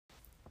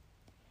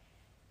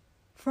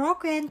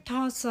Frog and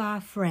Toad are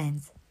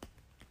friends.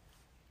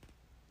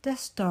 The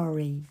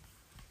story.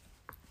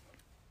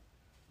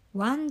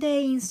 One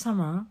day in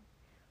summer,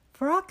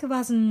 Frog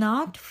was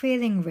not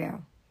feeling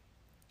well.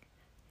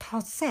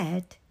 Toad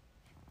said,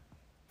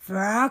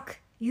 "Frog,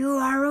 you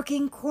are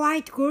looking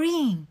quite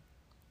green."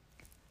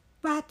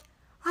 "But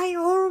I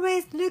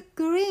always look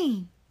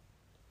green,"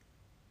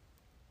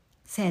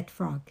 said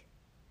Frog.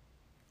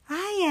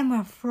 "I am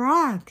a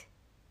frog."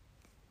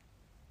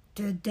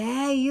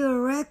 "Today you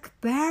look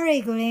very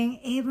green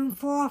even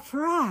for a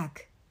frog,"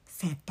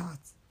 said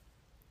Toad.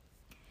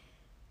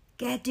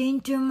 "Get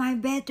into my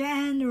bed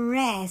and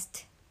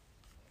rest."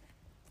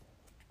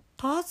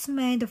 Toad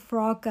made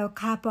Frog a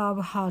cup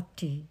of hot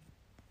tea.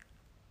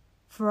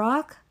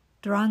 Frog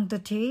drank the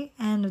tea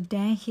and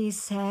then he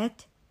said,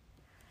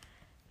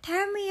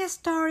 "Tell me a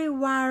story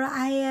while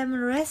I am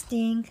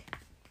resting."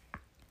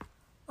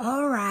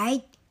 "All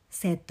right,"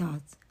 said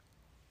Toad.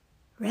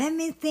 "Let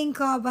me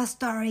think of a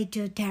story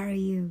to tell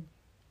you."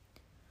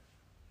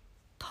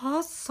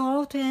 Toad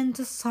thought and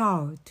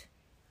thought,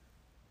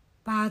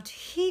 but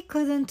he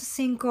couldn't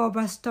think of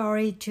a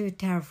story to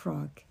tell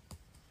Frog.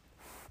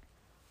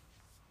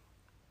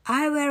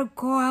 "I will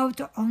go out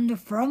on the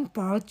front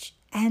porch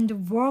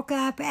and walk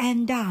up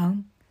and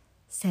down,"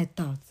 said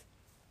Toad.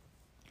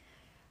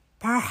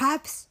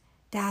 "Perhaps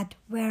that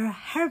will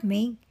help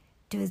me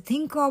to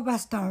think of a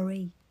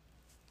story."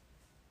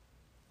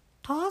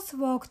 Toad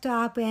walked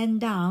up and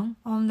down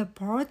on the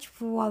porch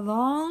for a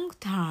long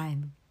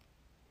time,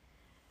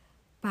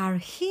 but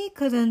he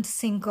couldn't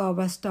think of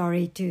a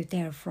story to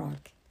tell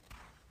Frog.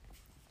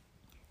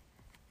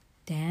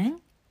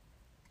 Then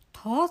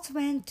Toad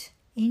went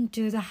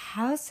into the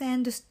house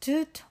and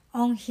stood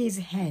on his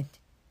head.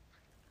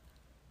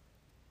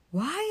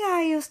 "Why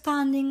are you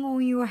standing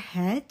on your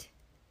head?"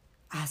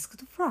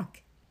 asked Frog.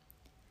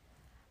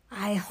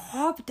 "I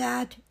hope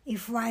that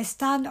if I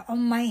stand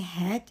on my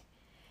head,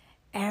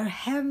 it'll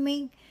help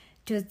me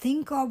to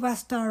think of a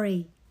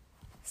story,"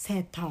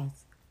 said Toad.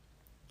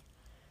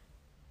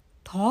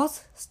 Toad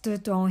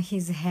stood on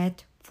his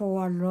head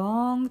for a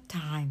long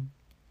time,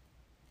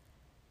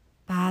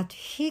 but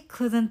he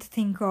couldn't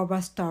think of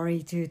a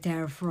story to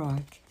tell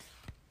Frog.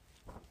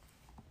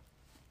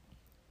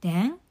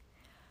 Then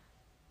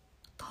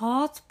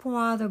Toad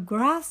poured a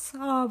glass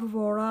of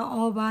water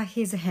over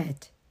his head.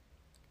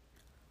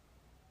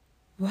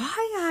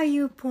 "Why are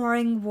you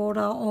pouring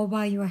water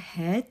over your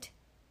head?"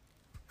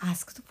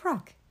 asked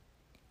Frog.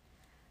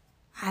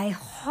 "I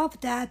hope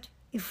that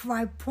if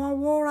I pour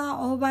water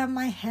over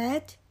my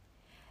head,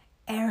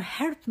 it'll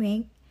help me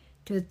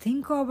to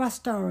think of a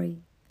story,"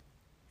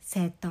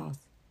 said Toad.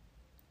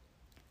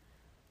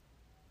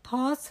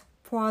 Toad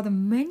poured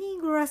many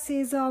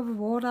glasses of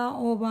water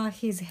over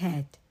his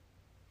head,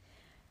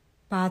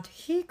 but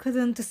he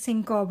couldn't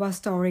think of a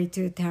story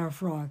to tell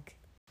Frog.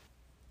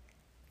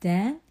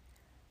 Then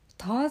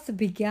Toad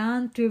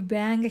began to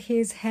bang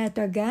his head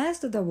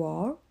against the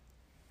wall.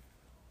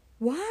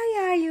 "Why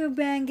are you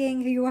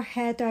banging your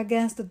head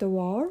against the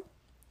wall?"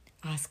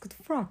 asked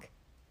Frog.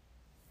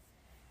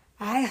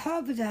 "I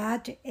hope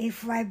that if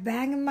I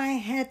bang my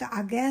head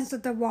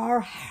against the wall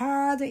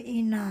hard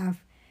enough,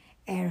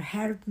 it'll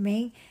help me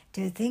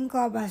to think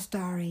of a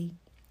story,"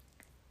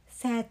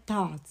 said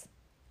Toad.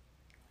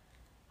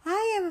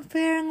 "I am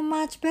feeling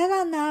much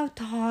better now,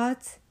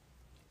 Toad,"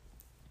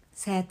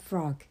 said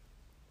Frog.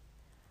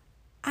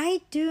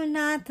 "I do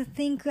not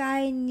think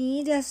I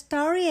need a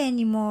story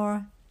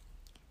anymore."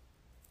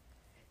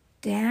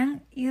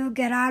 "Then you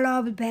get out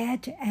of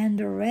bed and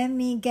let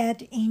me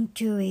get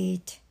into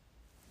it,"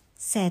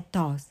 said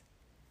Toad,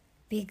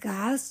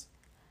 "because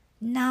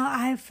now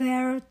I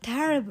feel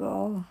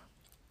terrible."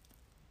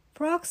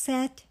 Frog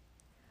said,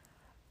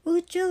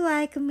 "Would you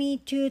like me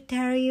to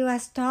tell you a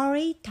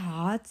story,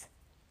 Toad?"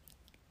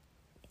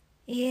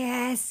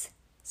 "Yes,"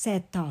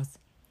 said Toad,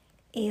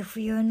 "if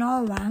you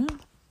know one."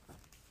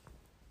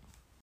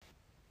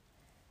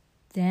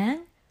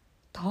 Then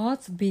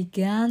Toad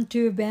began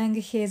to bang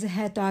his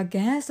head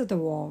against the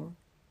wall.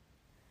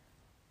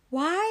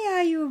 "Why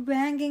are you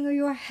banging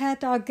your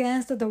head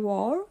against the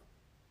wall?"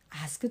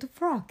 asked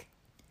Frog.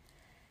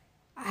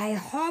 "I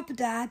hope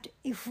that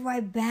if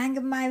I bang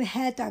my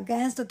head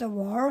against the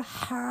wall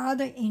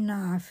hard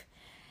enough,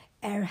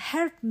 it'll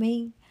help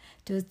me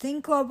to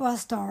think of a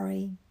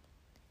story,"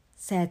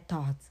 said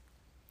Toad.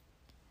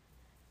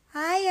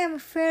 "I am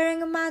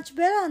feeling much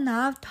better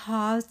now,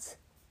 Toad,"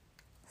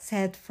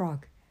 said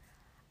Frog.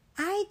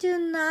 "I do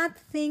not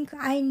think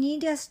I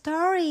need a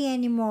story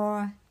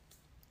anymore."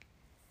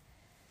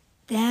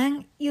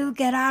 "Then you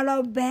get out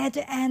of bed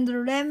and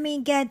let me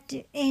get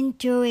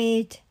into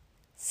it,"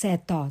 said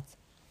Toad,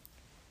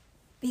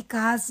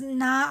 "because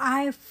now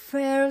I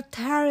feel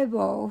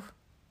terrible."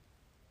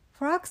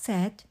 Frog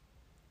said,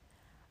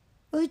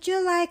 "Would you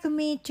like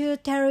me to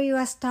tell you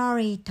a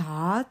story,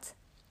 Toad?"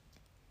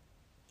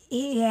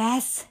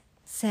 "Yes,"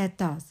 said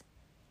Toad,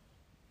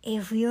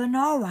 "if you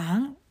know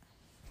one."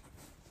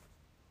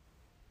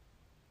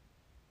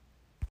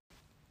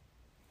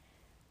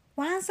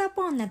 "Once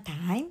upon a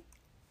time,"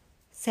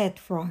 said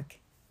Frog,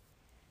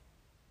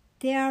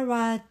 There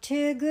were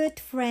two good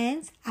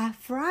friends, a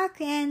frog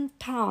and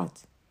Toad.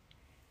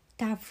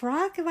 The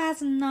frog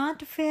was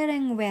not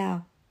feeling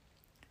well.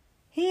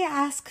 He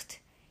asked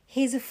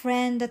his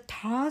friend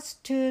Toad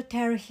to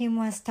tell him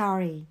a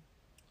story.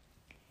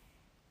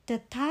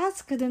 The Toad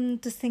couldn't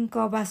think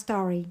of a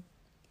story.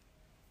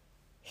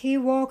 He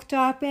walked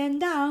up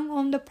and down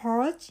on the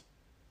porch,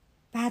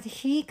 but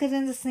he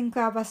couldn't think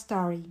of a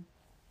story.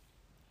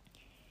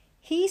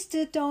 He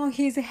stood on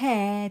his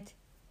head,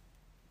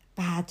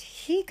 but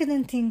he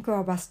couldn't think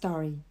of a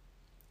story.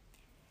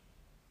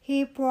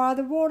 He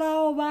poured water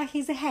over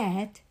his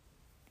head,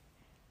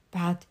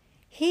 but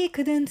he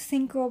couldn't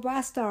think of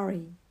a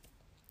story.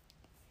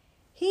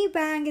 He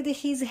banged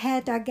his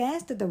head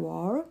against the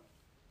wall,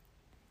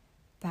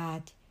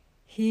 but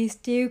he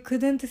still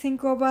couldn't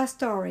think of a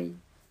story.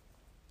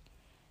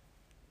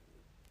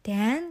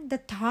 Then the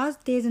Toad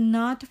did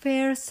not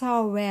feel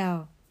so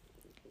well,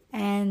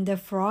 and the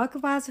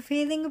frog was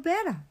feeling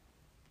better.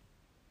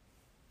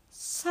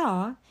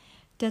 So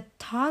the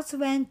Toad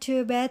went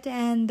to bed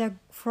and the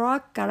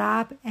frog got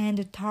up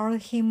and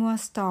told him a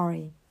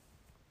story.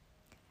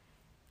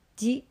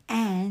 The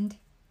end.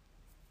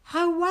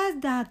 How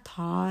was that,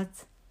 Toad?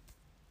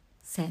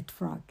 Said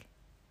Frog.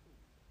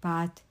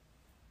 But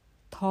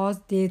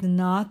Toad did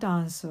not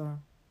answer.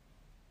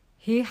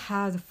 He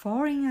had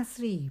fallen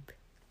asleep.